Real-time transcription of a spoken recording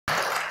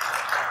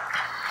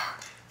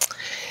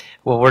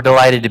Well, we're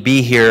delighted to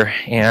be here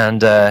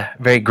and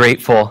very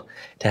grateful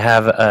to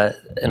have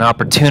an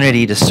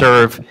opportunity to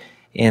serve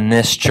in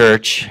this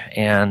church.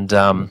 And,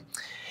 a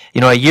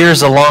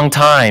year's a long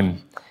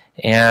time.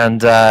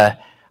 And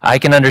I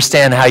can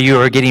understand how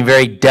you are getting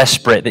very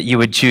desperate that you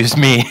would choose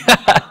me.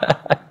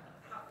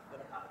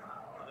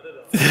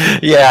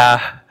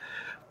 Yeah.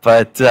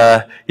 But,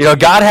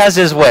 God has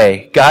His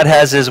way. God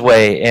has His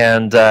way.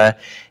 And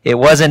it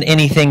wasn't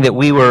anything that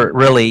we were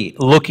really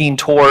looking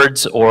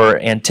towards or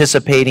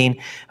anticipating.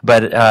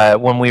 But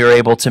when we were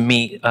able to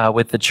meet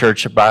with the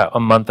church about a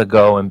month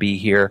ago and be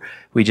here,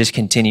 we just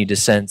continued to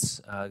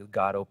sense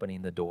God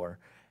opening the door.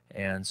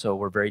 And so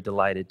we're very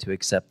delighted to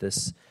accept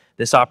this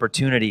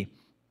opportunity.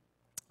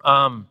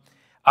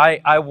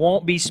 I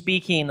won't be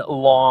speaking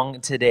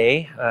long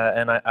today,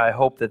 and I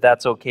hope that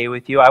that's okay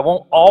with you. I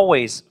won't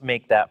always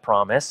make that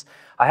promise.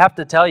 I have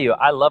to tell you,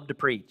 I love to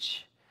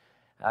preach.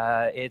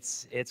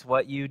 It's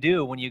what you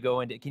do when you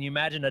go into. Can you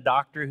imagine a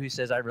doctor who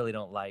says, "I really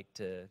don't like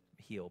to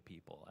heal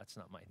people. That's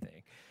not my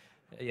thing."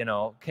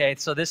 Okay.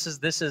 So this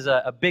is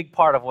a big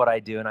part of what I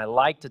do, and I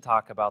like to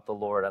talk about the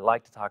Lord. I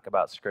like to talk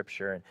about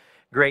Scripture and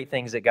great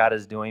things that God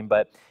is doing.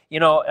 But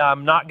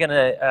I'm not going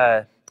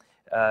to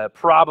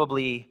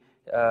probably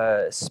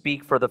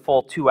speak for the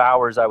full 2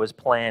 hours I was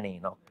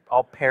planning.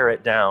 I'll pare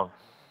it down,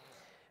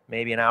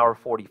 maybe an hour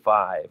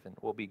 45, and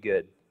we'll be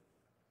good.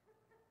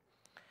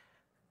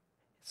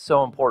 It's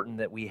so important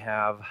that we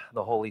have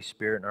the Holy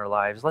Spirit in our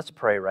lives. Let's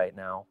pray right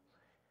now.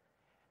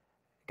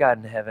 God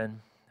in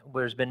heaven,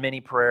 there's been many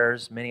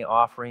prayers, many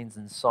offerings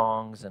and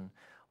songs and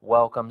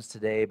welcomes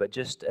today, but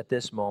just at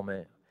this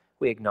moment,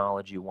 we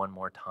acknowledge you one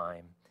more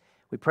time.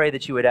 We pray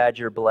that you would add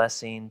your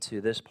blessing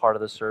to this part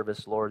of the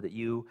service, Lord, that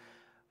you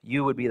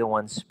would be the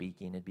one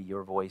speaking. It'd be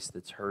your voice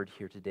that's heard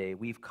here today.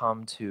 We've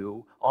come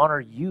to honor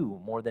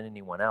you more than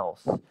anyone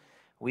else.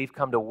 We've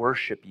come to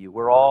worship you.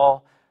 We're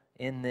all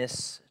in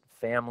this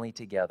family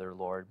together,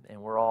 Lord,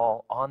 and we're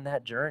all on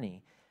that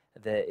journey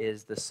that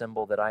is the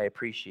symbol that I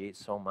appreciate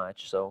so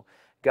much. So,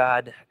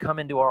 God, come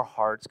into our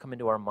hearts, come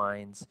into our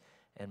minds,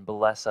 and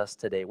bless us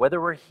today. Whether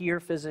we're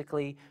here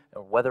physically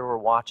or whether we're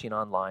watching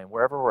online,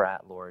 wherever we're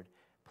at, Lord,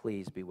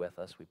 please be with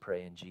us, we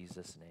pray in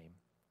Jesus' name.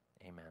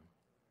 Amen.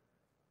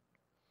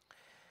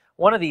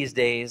 One of these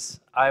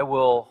days, I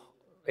will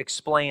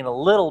explain a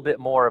little bit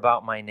more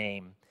about my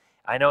name.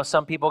 I know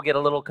some people get a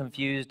little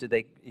confused.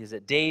 Is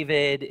it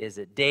David? Is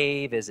it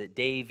Dayv? Is it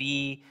Dayv?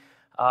 Even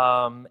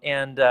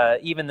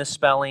the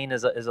spelling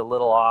is a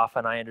little off,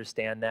 and I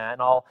understand that.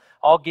 And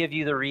I'll give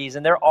you the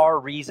reason. There are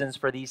reasons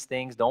for these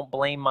things. Don't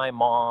blame my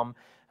mom.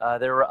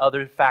 There were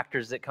other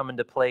factors that come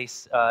into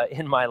place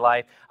in my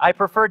life. I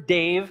prefer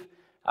Dayv.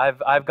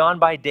 I've gone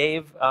by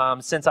Dayv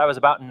since I was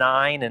about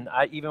 9, and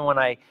even when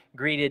I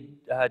greeted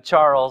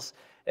Charles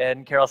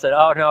and Carol said,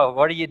 "Oh no,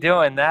 what are you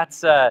doing?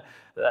 That's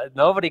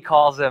nobody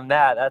calls him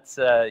that. That's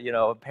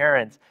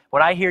parents."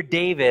 When I hear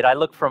David, I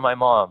look for my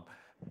mom.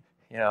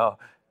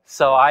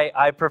 So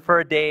I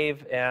prefer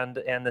Dayv,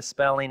 and the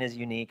spelling is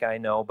unique, I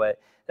know, but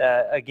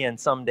again,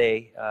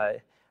 someday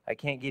I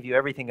can't give you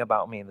everything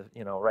about me,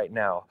 right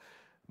now,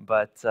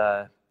 but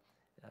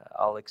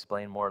I'll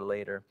explain more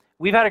later.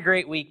 We've had a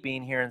great week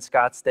being here in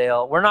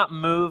Scottsdale. We're not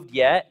moved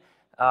yet.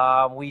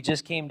 We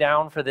just came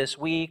down for this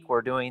week.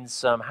 We're doing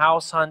some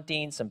house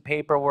hunting, some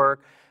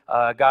paperwork.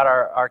 Got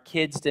our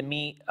kids to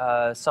meet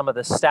some of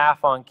the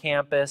staff on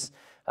campus,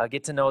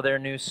 get to know their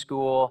new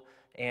school.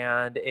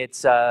 And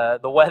it's the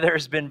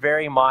weather's been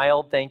very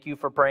mild. Thank you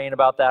for praying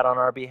about that on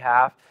our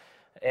behalf.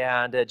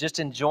 And just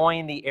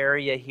enjoying the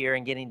area here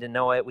and getting to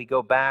know it. We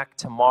go back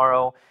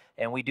tomorrow,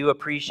 and we do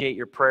appreciate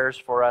your prayers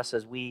for us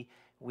as we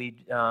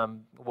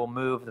will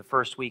move the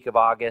first week of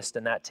August,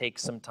 and that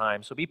takes some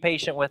time. So be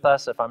patient with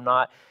us. If I'm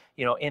not,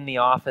 in the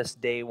office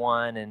day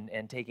one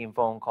and taking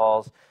phone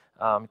calls,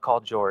 call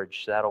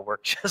George. That'll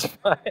work just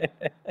fine.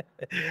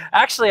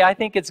 Actually, I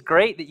think it's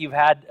great that you've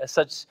had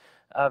such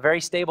very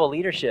stable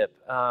leadership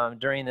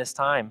during this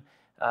time.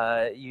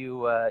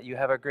 You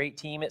have a great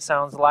team, it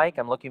sounds like.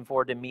 I'm looking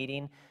forward to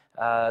meeting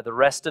the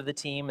rest of the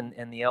team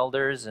and the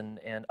elders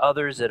and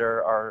others that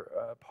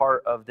are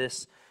part of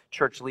this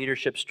church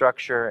leadership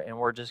structure, and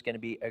we're just going to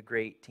be a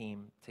great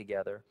team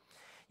together.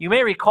 You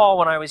may recall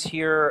when I was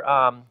here,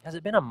 has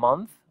it been a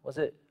month? Was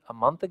it a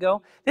month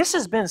ago? This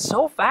has been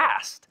so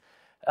fast,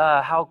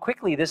 how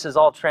quickly this has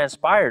all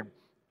transpired.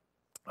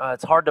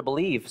 It's hard to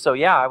believe. So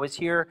yeah, I was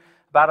here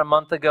about a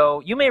month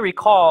ago. You may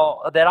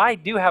recall that I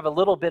do have a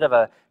little bit of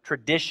a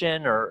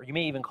tradition, or you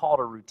may even call it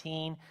a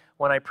routine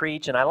when I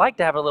preach, and I like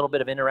to have a little bit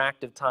of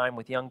interactive time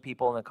with young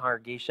people in the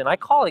congregation. I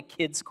call it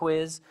Kids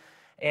Quiz.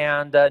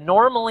 And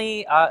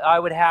normally I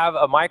would have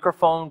a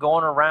microphone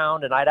going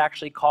around, and I'd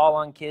actually call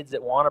on kids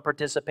that want to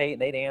participate,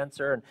 and they'd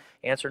answer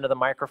into the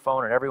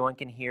microphone, and everyone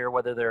can hear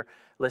whether they're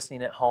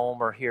listening at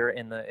home or here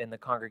in the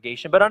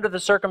congregation. But under the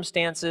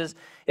circumstances,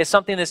 it's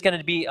something that's going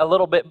to be a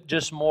little bit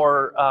just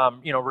more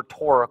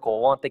rhetorical.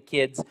 We want the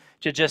kids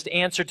to just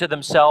answer to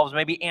themselves,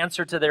 maybe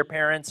answer to their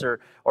parents or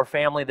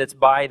family that's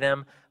by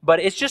them. But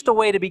it's just a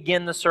way to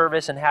begin the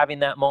service and having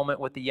that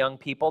moment with the young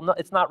people.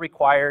 It's not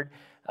required.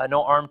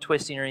 no arm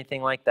twisting or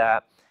anything like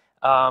that.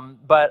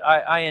 But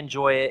I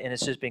enjoy it, and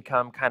it's just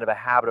become kind of a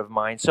habit of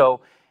mine.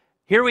 So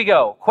here we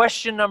go.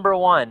 Question number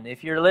 1.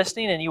 If you're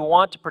listening and you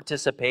want to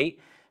participate,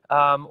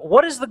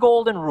 what is the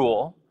golden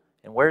rule,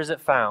 and where is it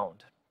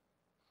found?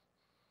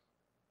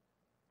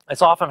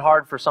 It's often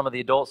hard for some of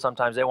the adults.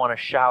 Sometimes they want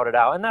to shout it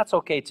out, and that's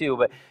okay too,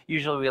 but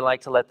usually we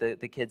like to let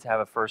the kids have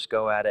a first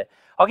go at it.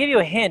 I'll give you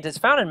a hint. It's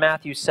found in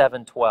Matthew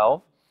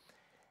 7:12.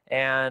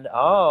 And,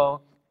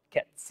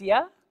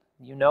 Ketsia,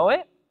 you know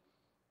it?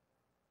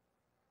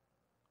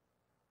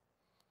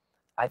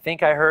 I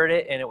think I heard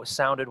it, and it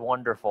sounded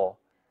wonderful.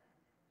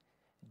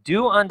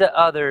 Do unto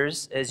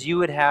others as you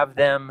would have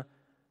them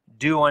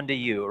do unto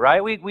you,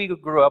 right? We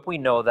grew up, we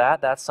know that.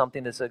 That's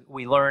something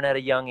we learn at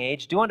a young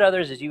age. Do unto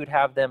others as you would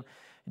have them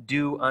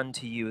do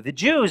unto you. The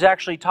Jews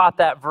actually taught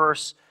that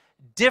verse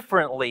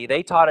differently.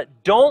 They taught it,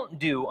 don't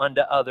do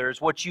unto others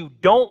what you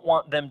don't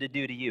want them to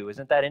do to you.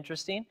 Isn't that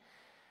interesting?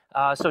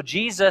 So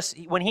Jesus,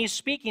 when he's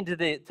speaking to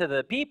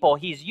the people,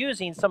 he's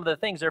using some of the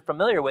things they're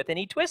familiar with, and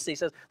he twists it. He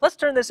says, let's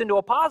turn this into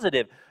a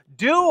positive.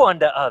 Do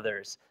unto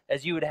others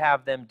as you would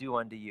have them do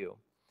unto you.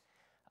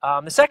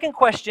 The second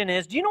question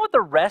is, do you know what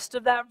the rest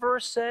of that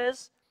verse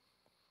says?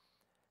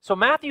 So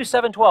Matthew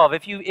 7:12,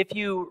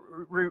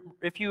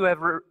 if you have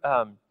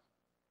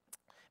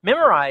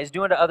memorized,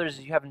 do unto others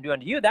as you have them do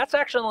unto you, that's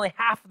actually only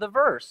half the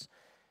verse.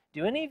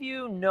 Do any of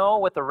you know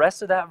what the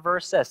rest of that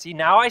verse says? See,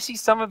 now I see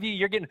some of you,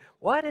 you're getting,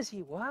 what? Is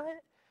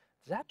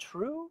that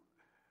true?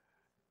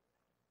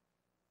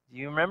 Do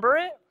you remember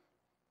it?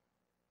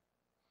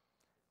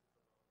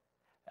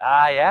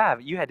 Yeah,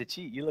 you had to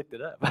cheat. You looked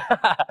it up.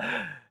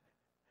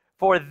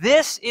 For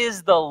this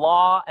is the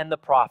law and the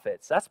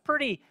prophets. That's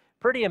pretty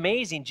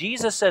amazing.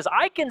 Jesus says,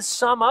 I can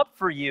sum up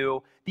for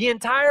you the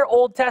entire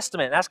Old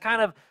Testament. That's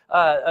kind of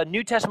a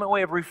New Testament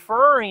way of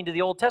referring to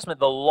the Old Testament,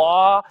 the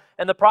law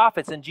and the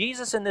prophets. And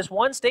Jesus in this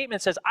one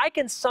statement says, I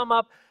can sum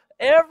up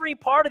every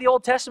part of the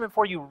Old Testament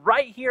for you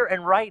right here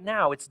and right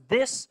now. It's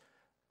this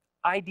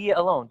idea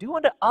alone. Do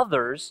unto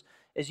others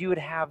as you would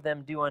have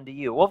them do unto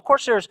you. Well, of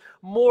course, there's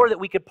more that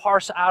we could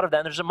parse out of that.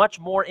 And there's much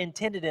more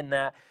intended in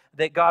that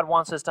God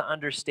wants us to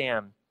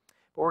understand.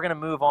 But we're going to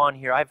move on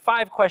here. I have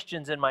 5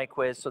 questions in my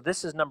quiz, so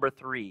this is number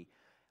 3.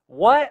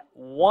 What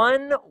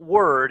one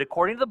word,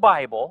 according to the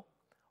Bible,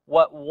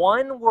 what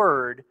one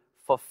word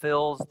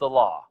fulfills the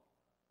law?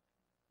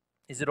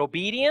 Is it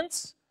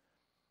obedience,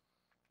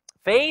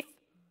 faith,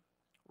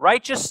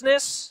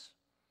 righteousness,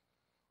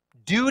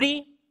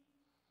 duty?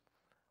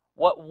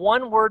 What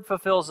one word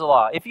fulfills the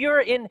law? If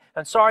you're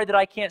I'm sorry that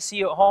I can't see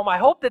you at home. I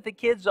hope that the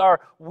kids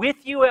are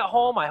with you at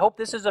home. I hope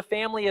this is a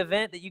family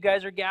event, that you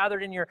guys are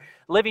gathered in your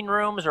living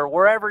rooms or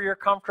wherever you're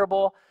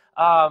comfortable.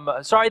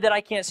 Sorry that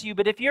I can't see you,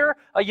 but if you're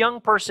a young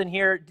person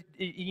here,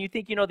 you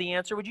think you know the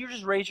answer, would you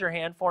just raise your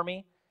hand for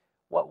me?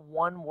 What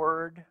one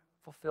word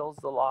fulfills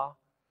the law?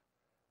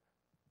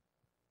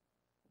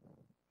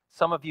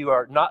 Some of you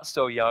are not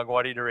so young,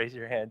 wanting to raise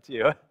your hand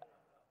too.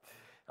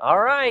 All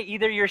right,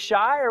 either you're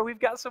shy or we've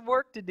got some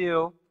work to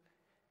do.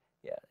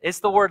 Yeah, it's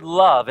the word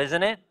love,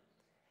 isn't it?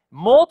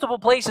 Multiple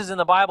places in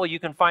the Bible you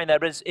can find that,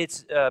 but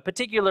it's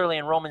particularly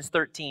in Romans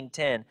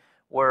 13:10,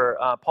 where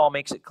Paul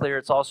makes it clear.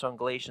 It's also in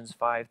Galatians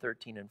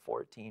 5:13 and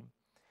 14.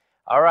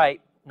 All right,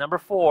 number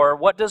 4,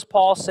 what does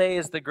Paul say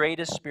is the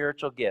greatest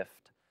spiritual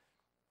gift?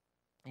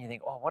 And you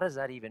think, oh, what does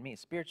that even mean?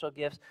 Spiritual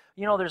gifts?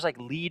 You know, there's like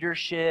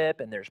leadership,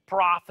 and there's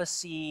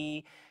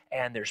prophecy,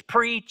 and there's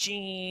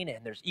preaching,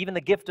 and there's even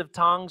the gift of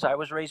tongues. I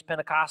was raised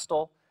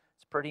Pentecostal.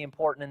 It's pretty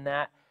important in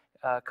that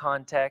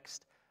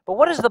context. But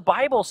what does the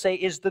Bible say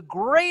is the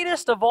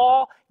greatest of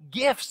all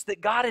gifts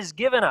that God has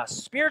given us?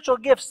 Spiritual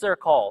gifts, they're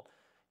called.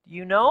 Do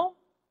you know?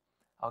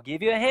 I'll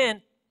give you a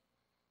hint.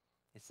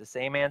 It's the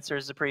same answer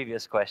as the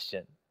previous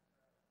question.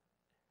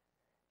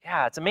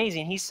 Yeah, it's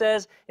amazing. He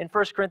says in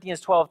 1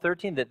 Corinthians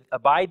 12:13 that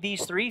abide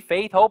these 3,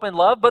 faith, hope, and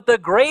love, but the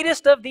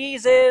greatest of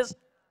these is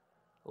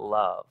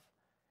love.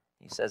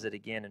 He says it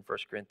again in 1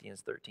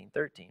 Corinthians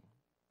 13:13.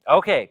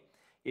 Okay,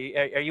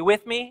 are you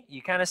with me?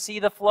 You kind of see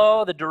the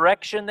flow, the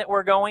direction that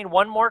we're going.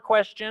 One more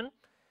question,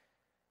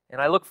 and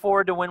I look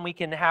forward to when we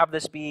can have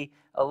this be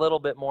a little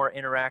bit more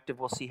interactive.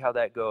 We'll see how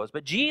that goes.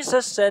 But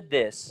Jesus said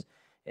this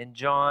in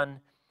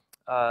John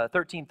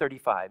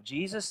 13:35.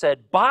 Jesus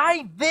said,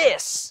 by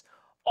this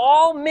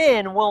all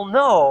men will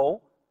know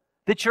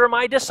that you're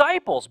my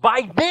disciples.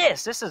 By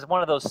this. This is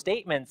one of those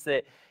statements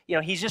that, you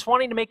know, he's just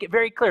wanting to make it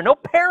very clear. No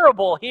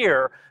parable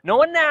here,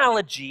 no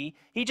analogy.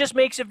 He just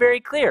makes it very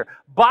clear.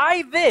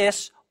 By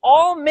this,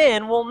 all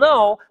men will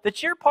know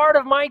that you're part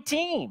of my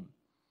team,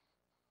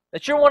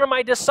 that you're one of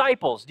my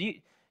disciples. Do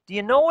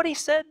you know what he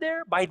said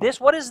there? By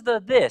this, what is the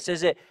this?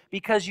 Is it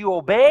because you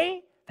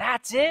obey?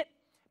 That's it?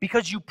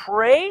 Because you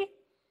pray?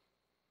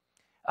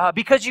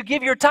 Because you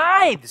give your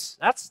tithes?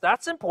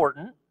 That's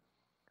important.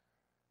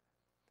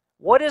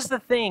 What is the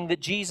thing that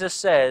Jesus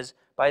says,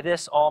 by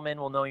this all men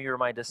will know you're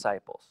my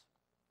disciples?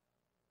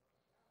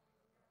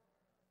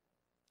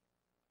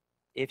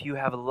 If you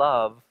have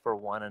love for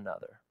one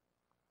another.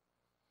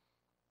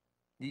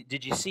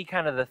 Did you see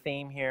kind of the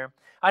theme here?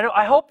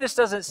 I hope this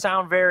doesn't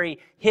sound very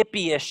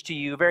hippie-ish to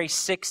you, very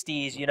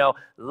 60s,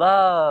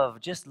 love,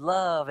 just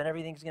love, and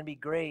everything's going to be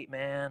great,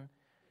 man.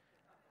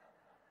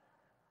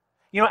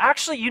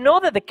 Actually, you know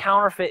that the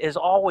counterfeit is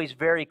always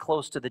very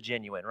close to the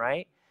genuine,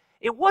 right?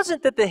 It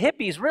wasn't that the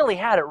hippies really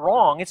had it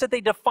wrong. It's that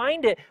they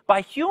defined it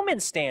by human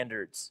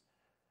standards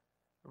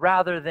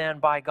rather than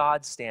by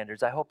God's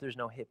standards. I hope there's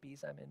no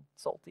hippies I'm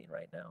insulting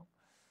right now.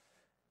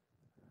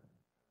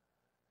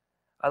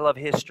 I love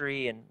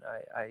history, and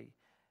I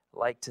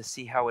like to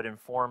see how it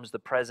informs the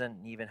present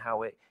and even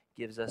how it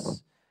gives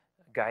us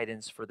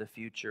guidance for the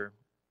future.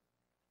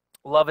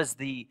 Love is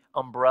the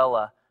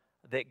umbrella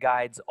that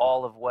guides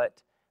all of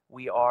what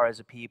we are as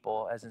a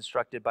people, as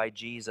instructed by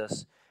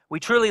Jesus. We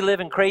truly live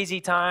in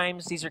crazy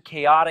times. These are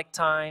chaotic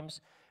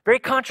times, very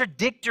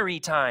contradictory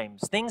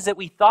times. Things that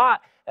we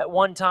thought at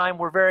one time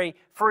were very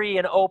free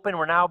and open,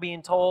 we're now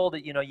being told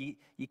that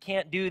you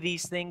can't do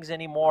these things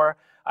anymore.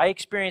 I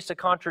experienced a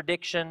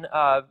contradiction,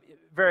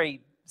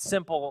 very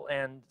simple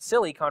and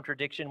silly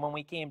contradiction when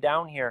we came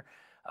down here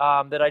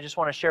that I just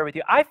want to share with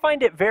you. I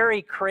find it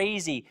very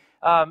crazy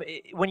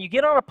when you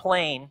get on a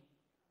plane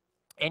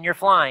and you're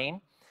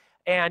flying,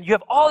 and you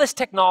have all this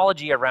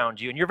technology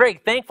around you, and you're very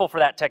thankful for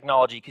that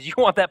technology because you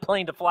want that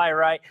plane to fly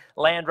right,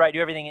 land right,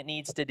 do everything it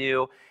needs to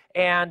do.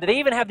 And they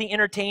even have the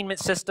entertainment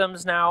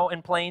systems now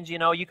in planes,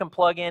 you can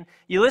plug in.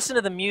 You listen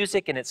to the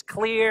music and it's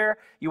clear.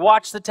 You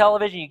watch the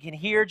television, you can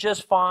hear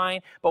just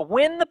fine. But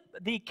when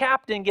the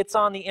captain gets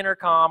on the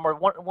intercom, or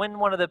when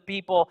one of the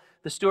people,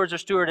 the stewards or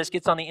stewardess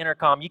gets on the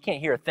intercom, you can't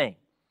hear a thing.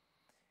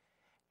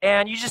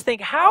 And you just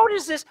think, how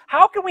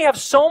can we have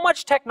so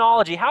much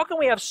technology? How can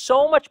we have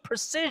so much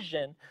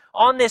precision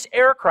on this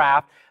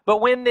aircraft?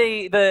 But when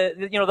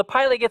the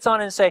pilot gets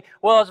on and say,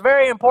 well, it's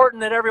very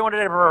important that everyone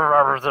today,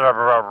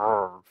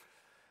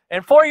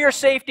 and for your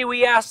safety,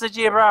 we ask that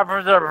you,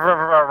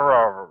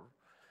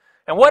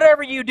 and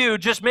whatever you do,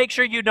 just make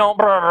sure you don't,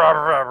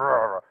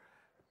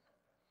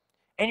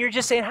 and you're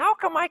just saying, how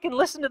come I can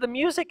listen to the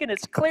music and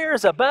it's clear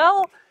as a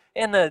bell?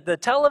 And the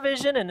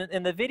television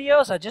and the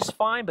videos are just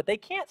fine, but they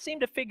can't seem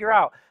to figure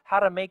out how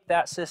to make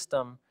that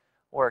system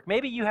work.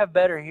 Maybe you have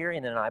better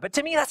hearing than I, but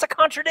to me that's a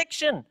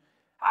contradiction.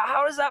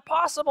 How is that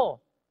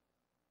possible?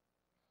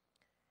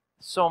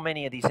 So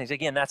many of these things.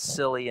 Again, that's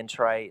silly and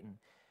trite and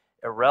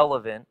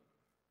irrelevant.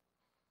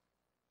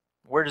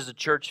 Where does the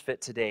church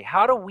fit today?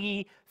 How do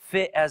we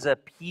fit as a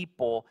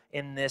people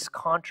in this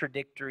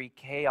contradictory,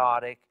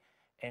 chaotic,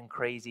 and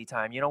crazy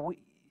time?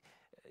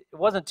 It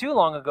wasn't too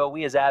long ago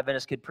we as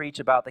Adventists could preach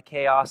about the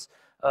chaos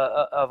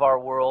of our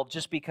world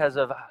just because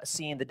of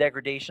seeing the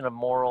degradation of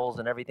morals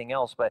and everything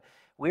else, but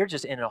we're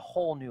just in a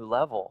whole new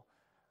level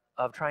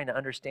of trying to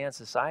understand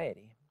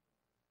society.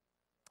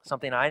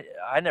 Something I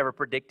never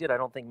predicted. I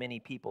don't think many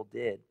people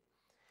did.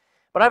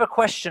 But I have a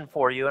question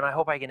for you, and I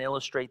hope I can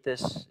illustrate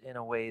this in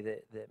a way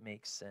that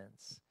makes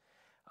sense.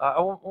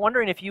 I'm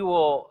wondering if you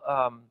will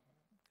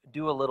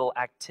do a little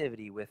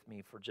activity with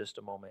me for just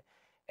a moment.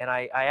 And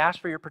I ask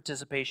for your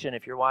participation.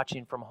 If you're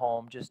watching from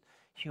home, just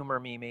humor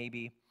me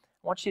maybe.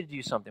 I want you to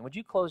do something. Would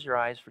you close your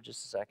eyes for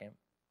just a second?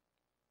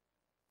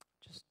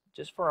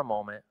 Just for a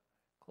moment.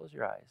 Close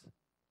your eyes.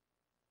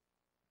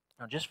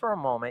 Now, just for a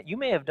moment, you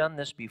may have done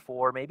this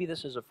before. Maybe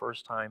this is the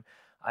first time.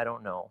 I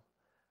don't know.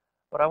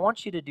 But I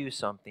want you to do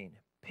something.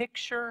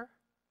 Picture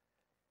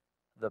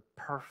the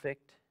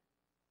perfect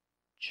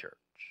church.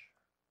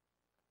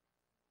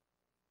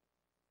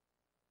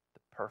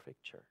 The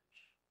perfect church.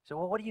 So,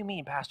 well, what do you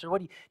mean, Pastor?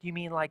 Do you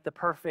mean like the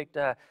perfect,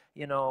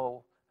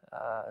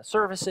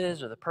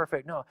 services or the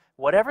perfect? No,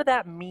 whatever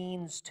that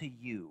means to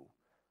you,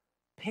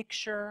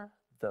 picture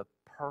the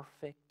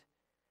perfect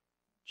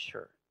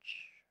church.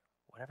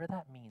 Whatever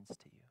that means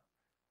to you.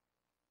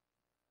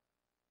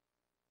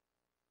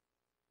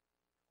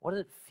 What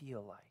does it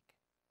feel like?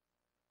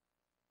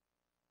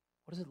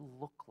 What does it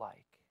look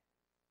like?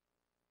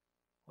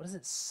 What does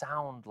it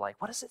sound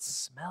like? What does it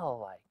smell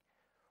like?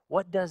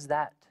 What does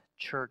that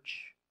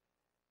church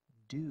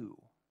do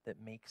that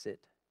makes it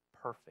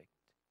perfect?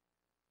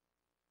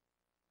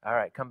 All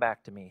right, come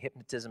back to me.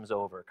 Hypnotism's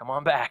over. Come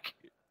on back.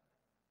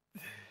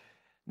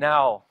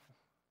 Now,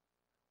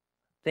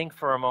 think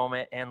for a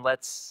moment and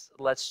let's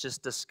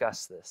just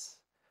discuss this.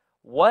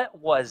 What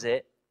was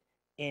it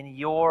in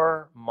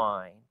your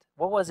mind?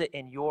 What was it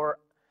in your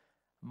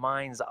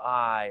mind's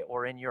eye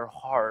or in your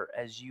heart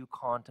as you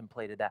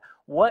contemplated that?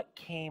 What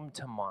came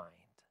to mind?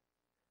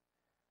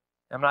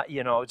 I'm not,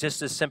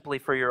 just as simply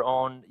for your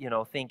own,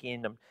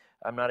 thinking.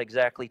 I'm not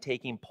exactly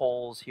taking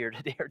polls here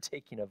today or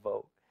taking a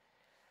vote.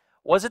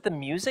 Was it the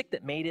music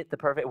that made it the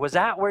perfect? Was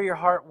that where your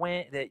heart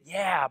went? That,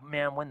 yeah,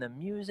 man, when the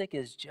music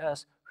is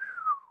just,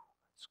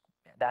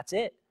 that's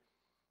it.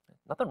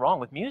 Nothing wrong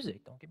with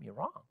music, don't get me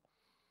wrong.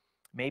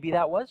 Maybe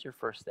that was your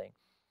first thing.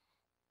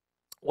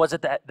 Was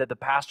it that the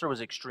pastor was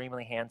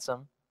extremely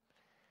handsome?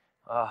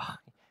 Oh,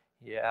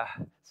 yeah,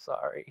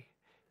 sorry.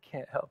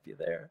 Can't help you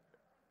there.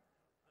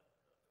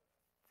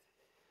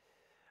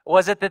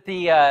 Was it that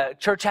the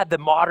church had the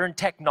modern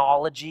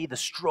technology, the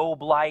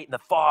strobe light and the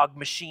fog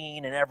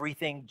machine and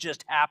everything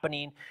just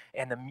happening,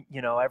 and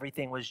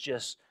everything was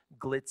just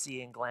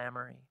glitzy and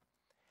glamoury?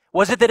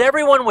 Was it that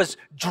everyone was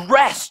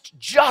dressed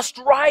just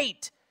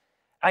right?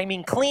 I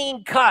mean,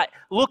 clean cut,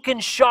 looking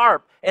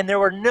sharp, and there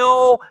were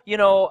no,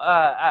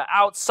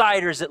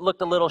 outsiders that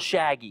looked a little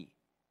shaggy?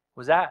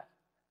 Was that?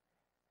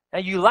 Now,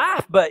 you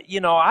laugh, but,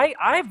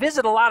 I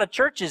visit a lot of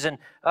churches, and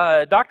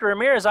Dr.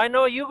 Ramirez, I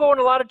know you go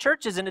into a lot of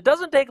churches, and it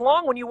doesn't take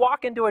long when you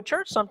walk into a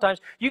church sometimes.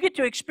 You get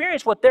to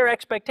experience what their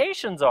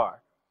expectations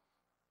are.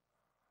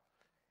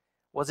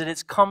 Was it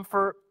its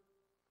comfort?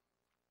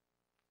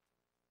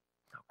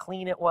 How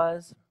clean it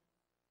was?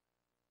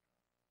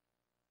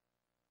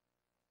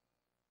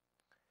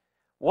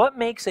 What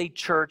makes a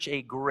church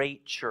a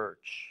great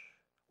church?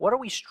 What are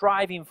we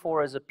striving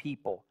for as a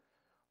people?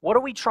 What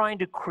are we trying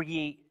to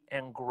create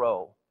and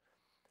grow?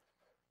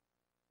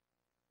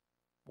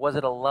 Was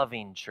it a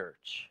loving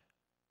church?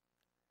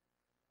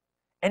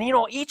 And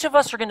each of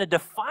us are going to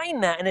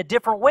define that in a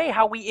different way,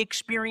 how we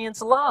experience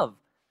love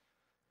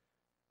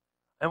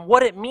and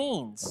what it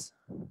means.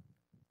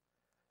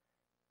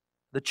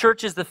 The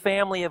church is the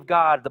family of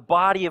God, the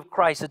body of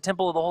Christ, the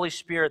temple of the Holy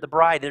Spirit, the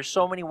bride. There's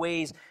so many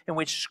ways in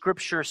which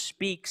Scripture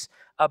speaks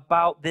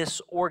about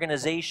this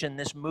organization,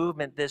 this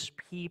movement, this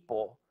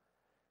people.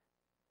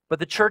 But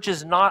the church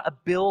is not a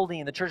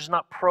building. The church is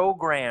not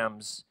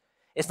programs.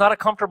 It's not a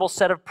comfortable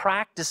set of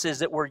practices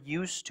that we're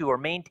used to or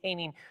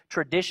maintaining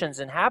traditions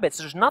and habits.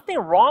 There's nothing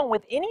wrong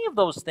with any of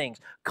those things.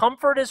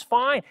 Comfort is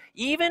fine.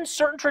 Even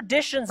certain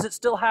traditions that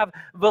still have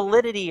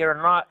validity or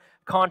not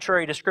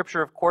contrary to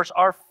Scripture, of course,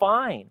 are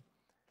fine.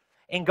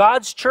 In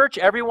God's church,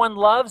 everyone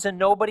loves and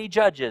nobody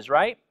judges,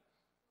 right?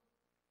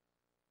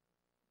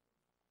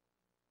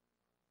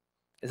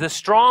 The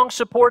strong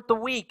support the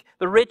weak.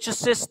 The rich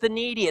assist the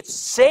needy. It's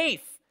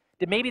safe.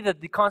 Did maybe the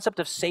concept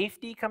of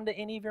safety come to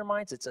any of your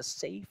minds? It's a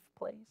safe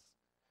place.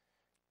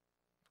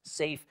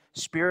 Safe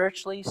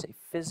spiritually, safe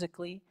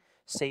physically,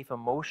 safe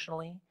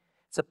emotionally.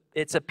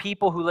 It's a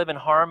people who live in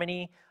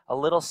harmony, a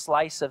little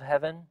slice of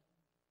heaven.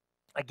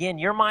 Again,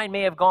 your mind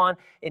may have gone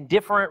in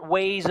different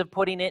ways of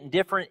putting it, in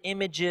different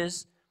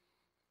images.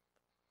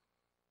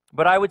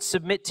 But I would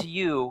submit to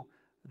you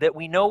that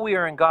we know we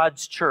are in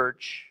God's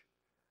church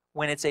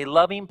when it's a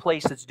loving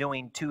place that's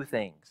doing two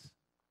things.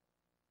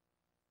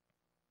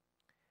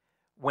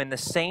 When the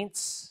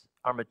saints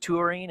are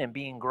maturing and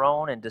being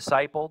grown and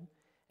discipled,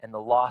 and the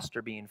lost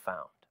are being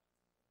found.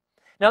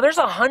 Now, there's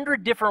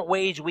 100 different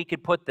ways we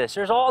could put this.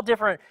 There's all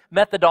different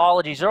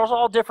methodologies. There's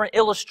all different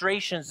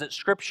illustrations that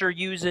Scripture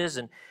uses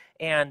and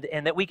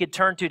that we could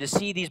turn to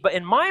see these. But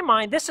in my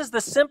mind, this is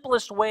the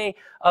simplest way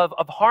of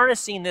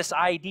harnessing this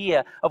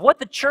idea of what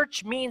the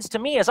church means to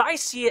me as I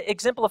see it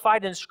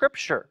exemplified in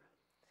Scripture.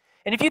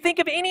 And if you think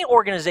of any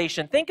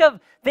organization, think of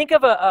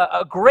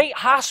a great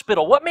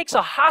hospital. What makes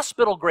a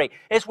hospital great?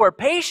 It's where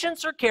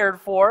patients are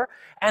cared for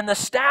and the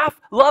staff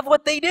love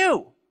what they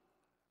do,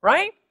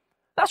 right?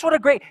 That's what a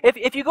great...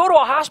 If you go to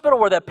a hospital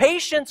where the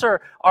patients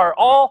are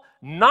all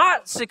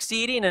not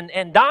succeeding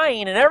and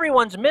dying and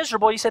everyone's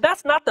miserable, you say,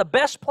 that's not the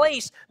best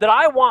place that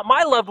I want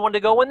my loved one to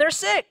go when they're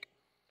sick.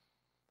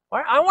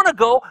 Right? I want to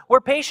go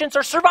where patients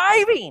are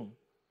surviving.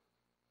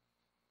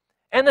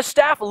 And the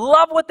staff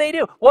love what they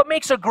do. What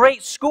makes a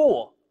great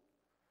school?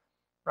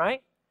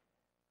 Right?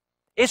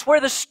 It's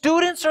where the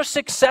students are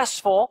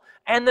successful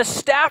and the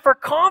staff are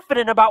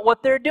confident about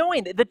what they're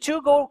doing. The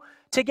two go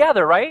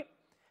together, right?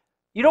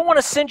 You don't want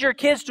to send your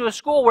kids to a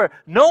school where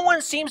no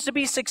one seems to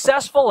be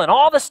successful and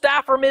all the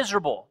staff are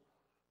miserable.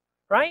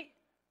 Right?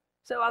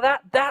 So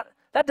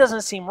that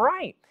doesn't seem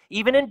right.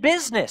 Even in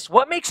business,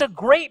 what makes a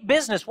great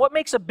business? What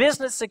makes a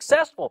business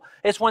successful?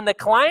 It's when the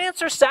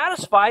clients are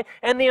satisfied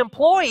and the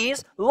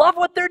employees love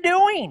what they're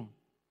doing.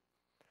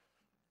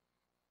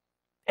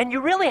 And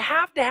you really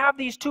have to have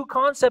these two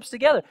concepts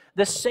together.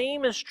 The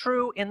same is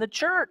true in the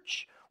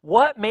church.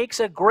 What makes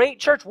a great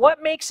church?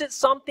 What makes it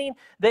something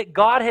that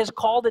God has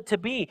called it to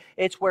be?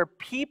 It's where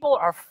people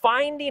are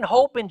finding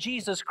hope in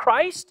Jesus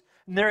Christ,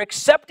 and they're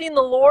accepting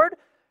the Lord,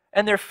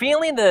 and they're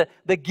feeling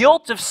the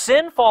guilt of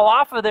sin fall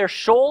off of their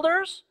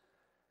shoulders,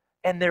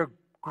 and they're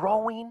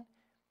growing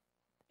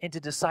into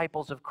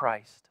disciples of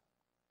Christ.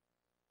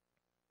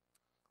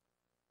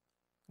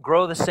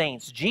 Grow the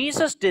saints.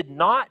 Jesus did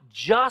not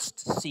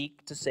just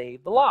seek to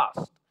save the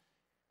lost.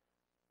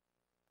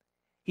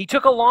 He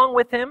took along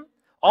with him,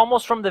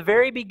 almost from the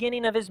very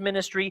beginning of his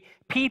ministry,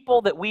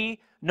 people that we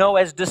know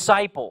as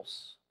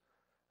disciples.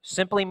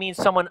 Simply means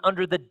someone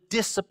under the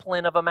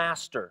discipline of a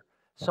master,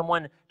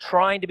 someone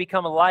trying to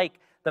become like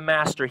the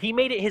master. He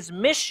made it his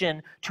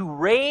mission to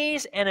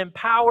raise and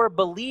empower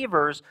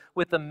believers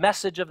with the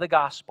message of the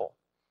gospel,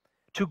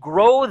 to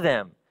grow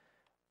them,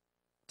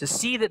 to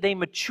see that they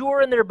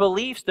mature in their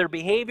beliefs, their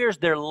behaviors,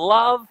 their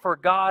love for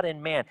God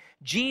and man.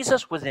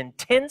 Jesus was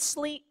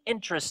intensely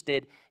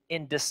interested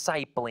in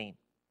discipling.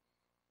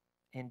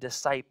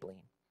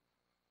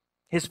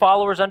 His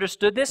followers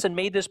understood this and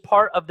made this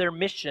part of their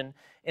mission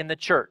in the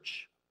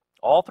church.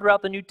 All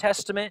throughout the New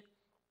Testament,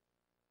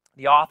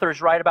 The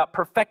authors write about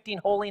perfecting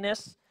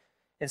holiness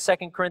in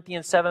 2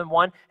 Corinthians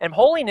 7:1. And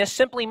holiness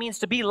simply means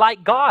to be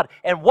like God.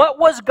 And what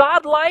was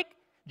God like?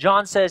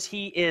 John says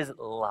he is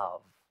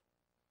love.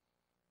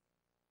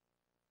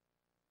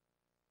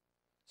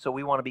 So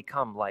we want to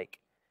become like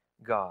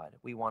God.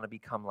 We want to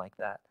become like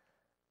that,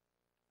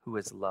 who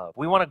is love.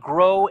 We want to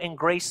grow in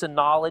grace and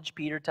knowledge,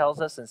 Peter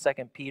tells us in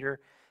 2 Peter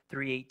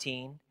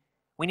 3:18.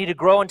 We need to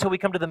grow until we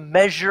come to the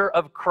measure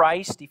of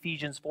Christ,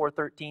 Ephesians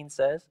 4:13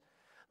 says.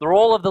 The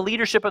role of the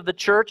leadership of the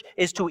church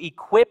is to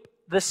equip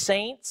the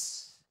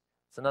saints.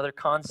 It's another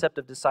concept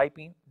of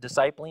discipling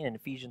in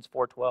Ephesians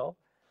 4:12.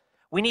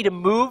 We need to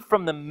move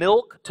from the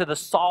milk to the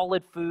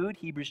solid food,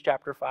 Hebrews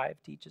chapter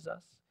 5 teaches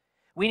us.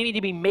 We need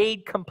to be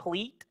made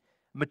complete,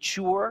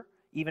 mature,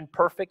 even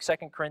perfect.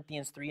 2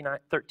 Corinthians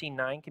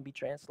 13:9 can be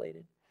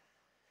translated.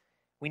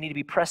 We need to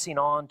be pressing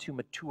on to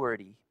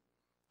maturity,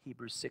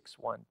 Hebrews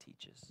 6:1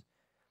 teaches.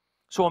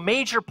 So a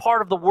major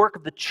part of the work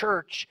of the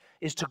church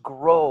is to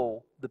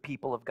grow the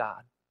people of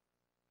God.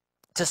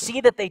 To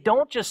see that they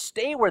don't just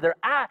stay where they're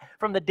at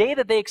from the day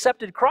that they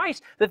accepted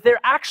Christ, that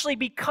they're actually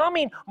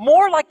becoming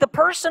more like the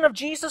person of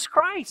Jesus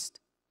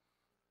Christ.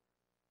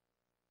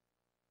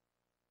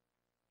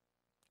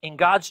 In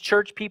God's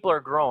church, people are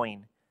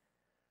growing.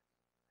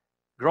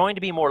 Growing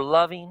to be more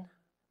loving,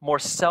 more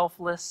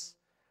selfless,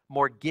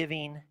 more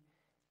giving,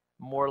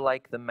 more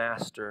like the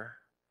Master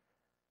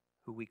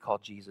who we call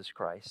Jesus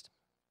Christ.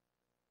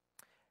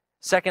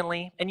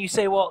 Secondly, and you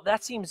say, well,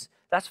 that's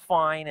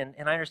fine, and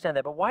I understand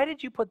that, but why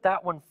did you put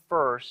that one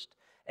first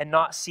and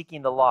not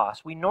seeking the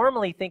lost? We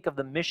normally think of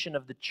the mission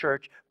of the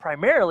church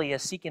primarily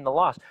as seeking the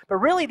lost, but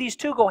really these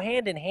two go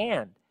hand in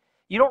hand.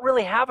 You don't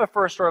really have a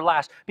first or a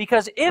last,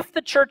 because if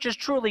the church is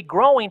truly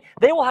growing,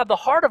 they will have the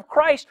heart of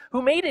Christ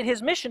who made it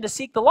his mission to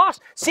seek the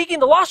lost. Seeking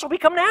the lost will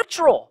become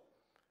natural.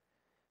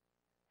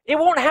 It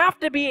won't have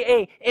to be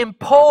an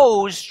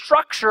imposed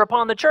structure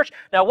upon the church.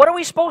 Now, what are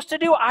we supposed to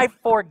do? I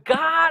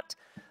forgot.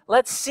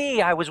 Let's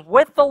see, I was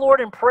with the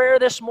Lord in prayer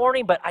this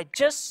morning, but I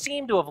just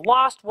seem to have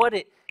lost what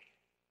it...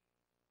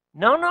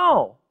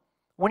 No.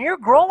 When you're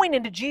growing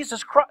into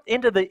Jesus Christ,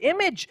 into the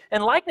image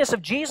and likeness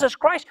of Jesus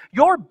Christ,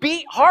 your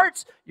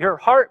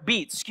heart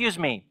beats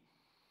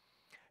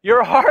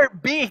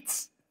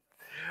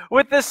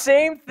with the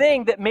same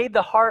thing that made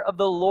the heart of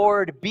the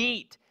Lord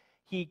beat.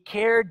 He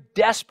cared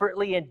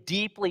desperately and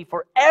deeply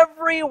for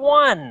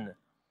everyone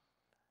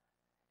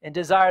and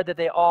desired that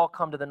they all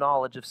come to the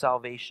knowledge of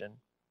salvation.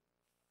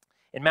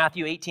 In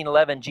Matthew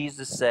 18:11,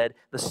 Jesus said,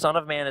 "The Son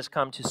of Man has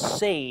come to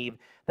save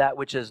that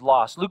which is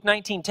lost." Luke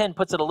 19:10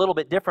 puts it a little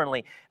bit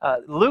differently.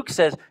 Luke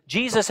says,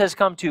 Jesus said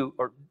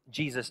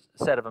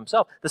of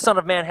himself, "The Son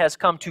of Man has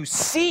come to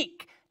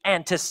seek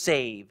and to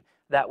save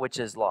that which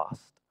is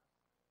lost."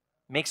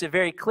 Makes it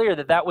very clear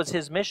that that was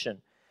his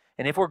mission.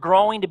 And if we're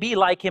growing to be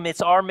like him,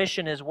 it's our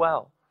mission as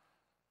well.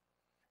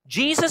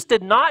 Jesus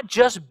did not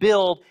just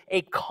build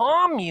a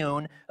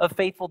commune of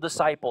faithful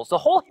disciples. The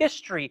whole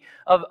history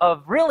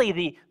of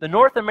really the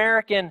North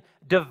American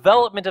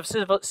development of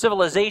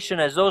civilization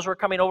as those were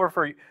coming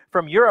over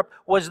from Europe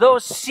was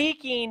those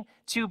seeking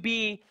to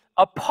be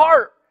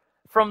apart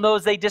from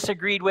those they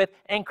disagreed with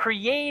and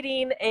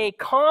creating a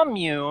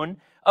commune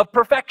of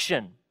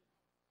perfection.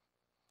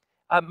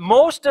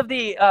 Most of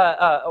the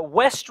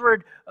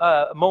westward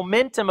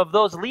momentum of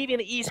those leaving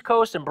the East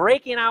Coast and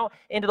breaking out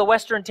into the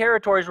Western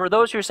territories were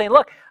those who are saying,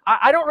 look,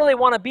 I don't really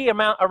want to be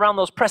around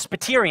those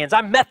Presbyterians.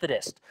 I'm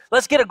Methodist.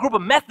 Let's get a group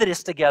of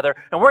Methodists together,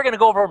 and we're going to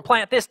go over and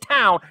plant this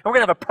town, and we're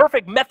going to have a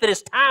perfect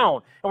Methodist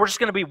town, and we're just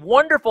going to be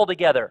wonderful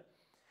together.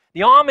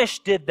 The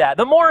Amish did that.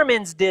 The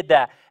Mormons did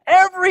that.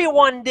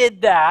 Everyone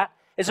did that.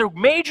 It's a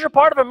major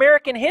part of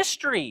American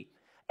history,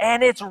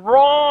 and it's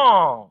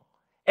wrong.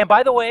 And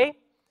by the way,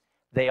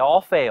 they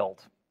all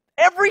failed.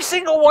 Every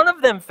single one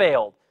of them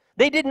failed.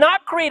 They did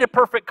not create a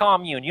perfect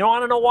commune. You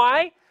want to know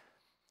why?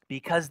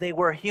 Because they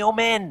were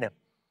human.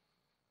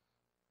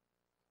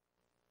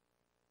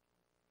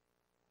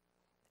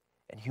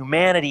 And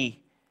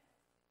humanity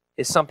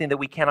is something that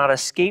we cannot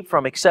escape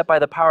from except by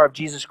the power of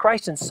Jesus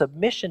Christ and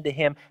submission to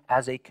him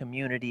as a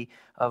community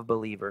of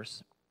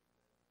believers.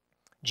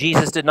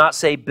 Jesus did not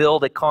say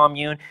build a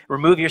commune,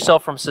 remove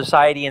yourself from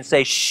society and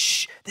say,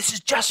 shh, this is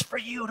just for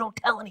you, don't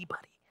tell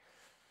anybody.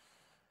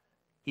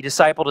 He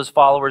discipled his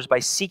followers by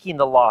seeking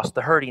the lost,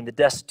 the hurting, the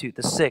destitute,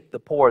 the sick, the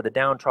poor, the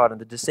downtrodden,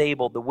 the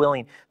disabled, the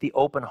willing, the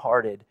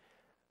open-hearted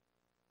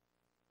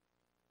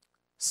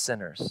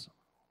sinners.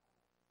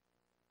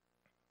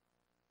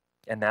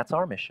 And that's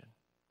our mission.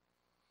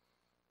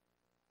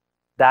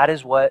 That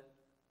is what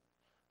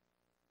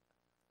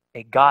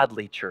a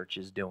godly church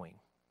is doing.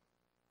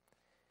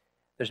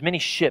 There's many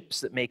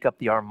ships that make up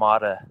the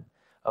armada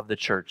of the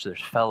church.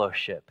 There's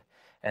fellowship,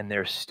 and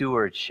there's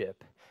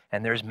stewardship,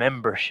 and there's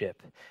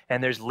membership,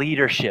 and there's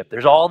leadership.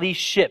 There's all these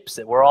ships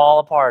that we're all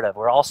a part of.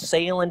 We're all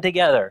sailing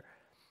together.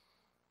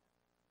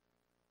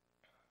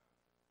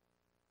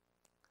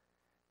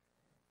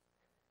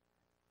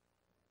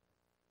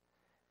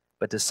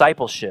 But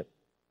discipleship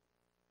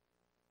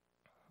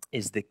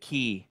is the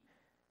key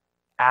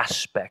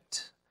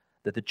aspect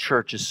that the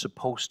church is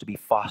supposed to be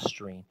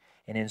fostering.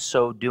 And in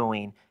so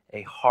doing,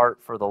 a heart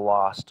for the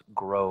lost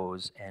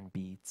grows and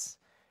beats.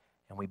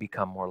 And we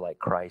become more like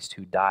Christ,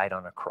 who died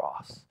on a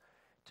cross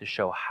to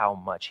show how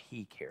much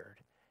he cared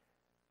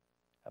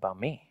about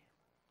me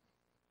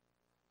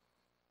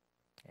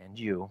and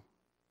you.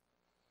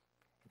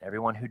 And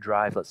everyone who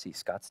drives, let's see,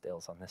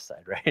 Scottsdale's on this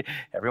side, right?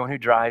 Everyone who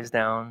drives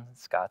down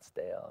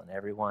Scottsdale and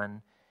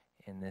everyone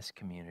in this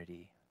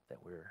community that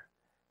we're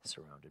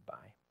surrounded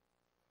by.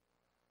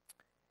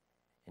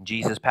 And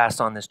Jesus passed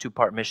on this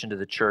two-part mission to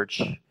the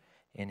church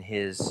in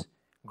his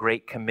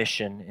Great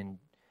Commission in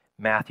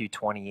Matthew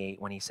 28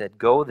 when he said,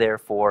 "Go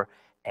therefore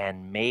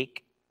and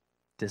make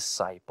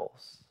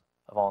disciples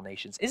of all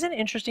nations." Isn't it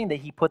interesting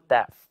that he put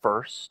that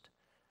first?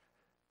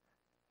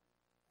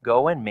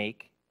 Go and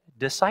make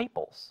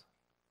disciples,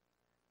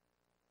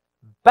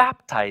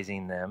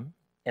 baptizing them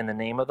in the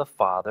name of the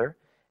Father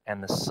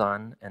and the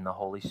Son and the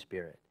Holy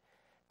Spirit.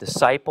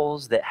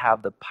 Disciples that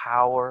have the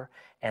power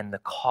and the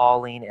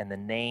calling and the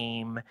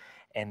name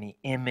and the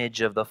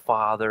image of the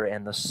Father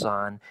and the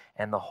Son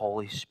and the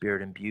Holy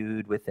Spirit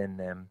imbued within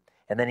them.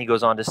 And then he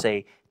goes on to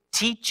say,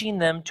 teaching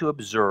them to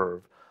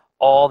observe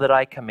all that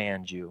I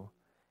command you,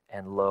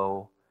 and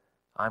lo,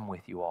 I'm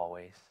with you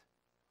always,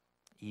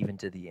 even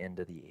to the end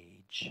of the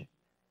age.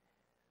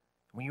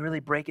 When you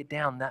really break it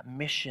down, that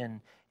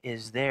mission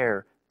is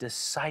there: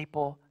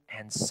 disciple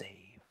and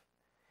save,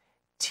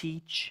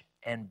 teach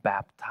and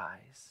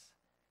baptize.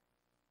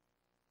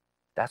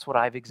 That's what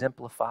I've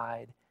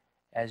exemplified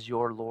as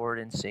your Lord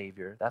and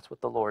Savior. That's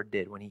what the Lord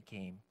did when he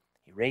came.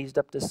 He raised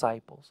up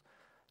disciples,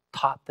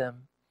 taught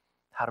them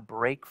how to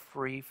break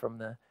free from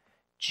the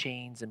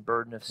chains and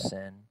burden of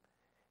sin,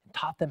 and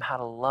taught them how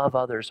to love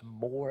others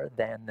more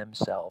than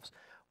themselves.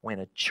 When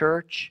a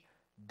church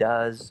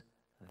does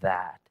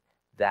that,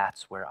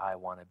 that's where I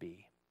want to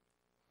be.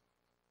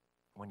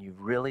 When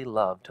you've really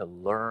learned to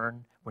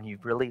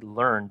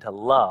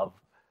love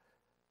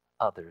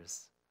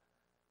others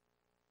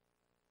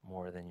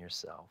more than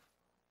yourself.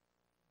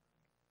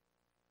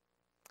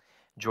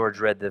 George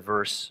read the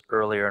verse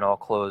earlier, and I'll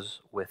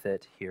close with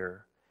it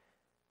here.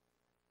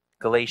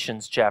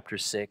 Galatians chapter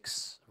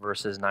 6,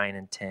 verses 9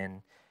 and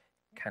 10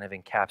 kind of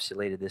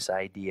encapsulated this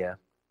idea.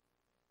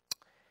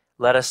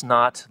 Let us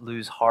not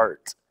lose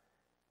heart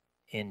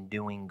in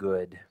doing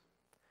good,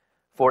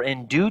 for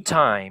in due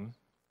time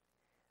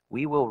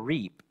we will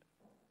reap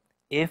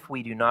if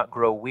we do not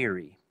grow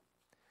weary.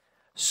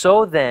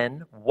 So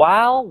then,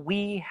 while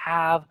we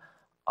have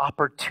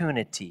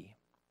opportunity,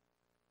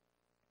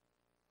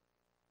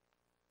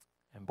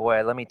 and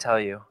boy, let me tell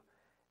you,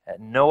 at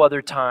no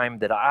other time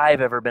that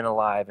I've ever been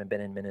alive and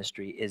been in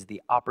ministry is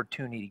the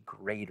opportunity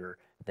greater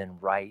than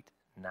right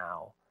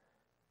now.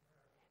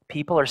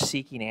 People are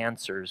seeking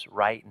answers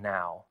right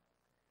now.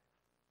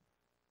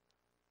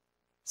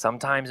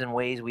 Sometimes in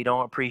ways we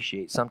don't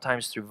appreciate,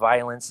 sometimes through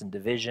violence and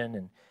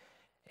division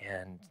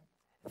and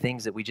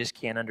things that we just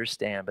can't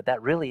understand. But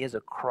that really is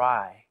a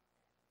cry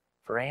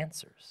for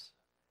answers.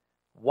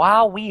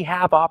 While we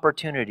have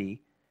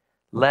opportunity,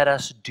 let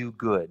us do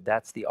good.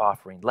 That's the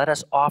offering. Let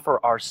us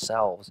offer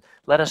ourselves.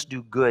 Let us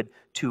do good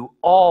to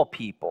all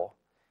people.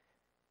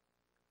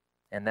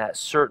 And that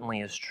certainly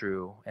is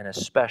true, and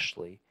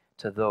especially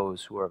to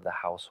those who are of the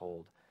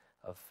household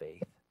of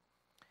faith.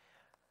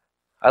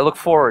 I look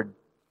forward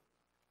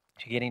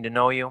to getting to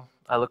know you.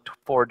 I look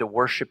forward to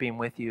worshiping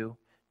with you,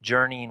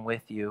 journeying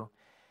with you,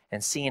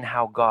 and seeing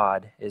how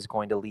God is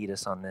going to lead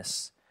us on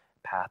this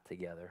path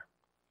together.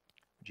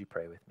 Would you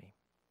pray with me?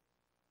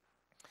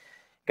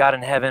 God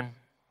in heaven,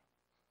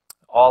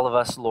 all of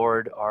us,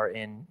 Lord, are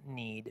in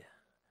need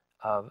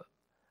of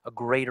a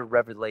greater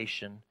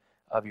revelation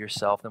of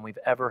yourself than we've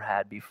ever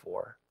had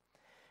before.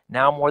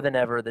 Now more than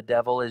ever, the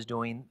devil is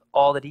doing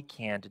all that he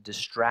can to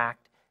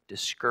distract,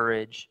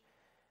 discourage,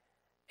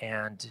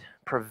 and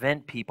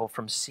prevent people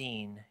from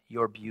seeing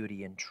your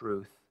beauty and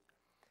truth.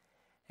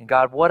 And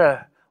God, what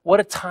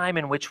a time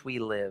in which we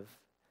live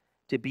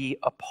to be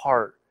a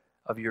part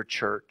of your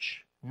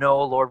church.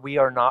 No, Lord, we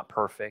are not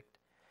perfect.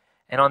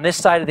 And on this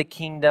side of the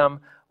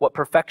kingdom, what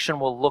perfection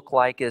will look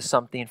like is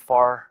something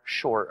far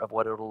short of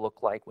what it will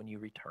look like when you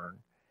return.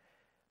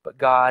 But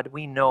God,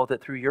 we know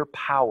that through your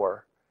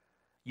power,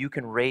 you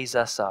can raise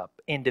us up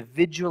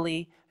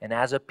individually and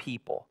as a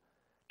people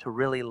to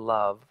really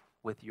love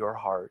with your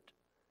heart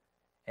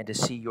and to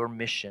see your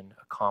mission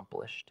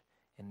accomplished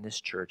in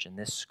this church, in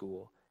this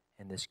school,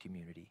 in this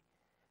community.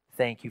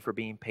 Thank you for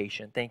being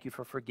patient. Thank you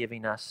for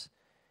forgiving us.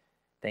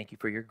 Thank you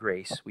for your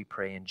grace. We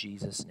pray in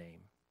Jesus' name.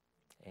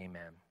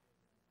 Amen.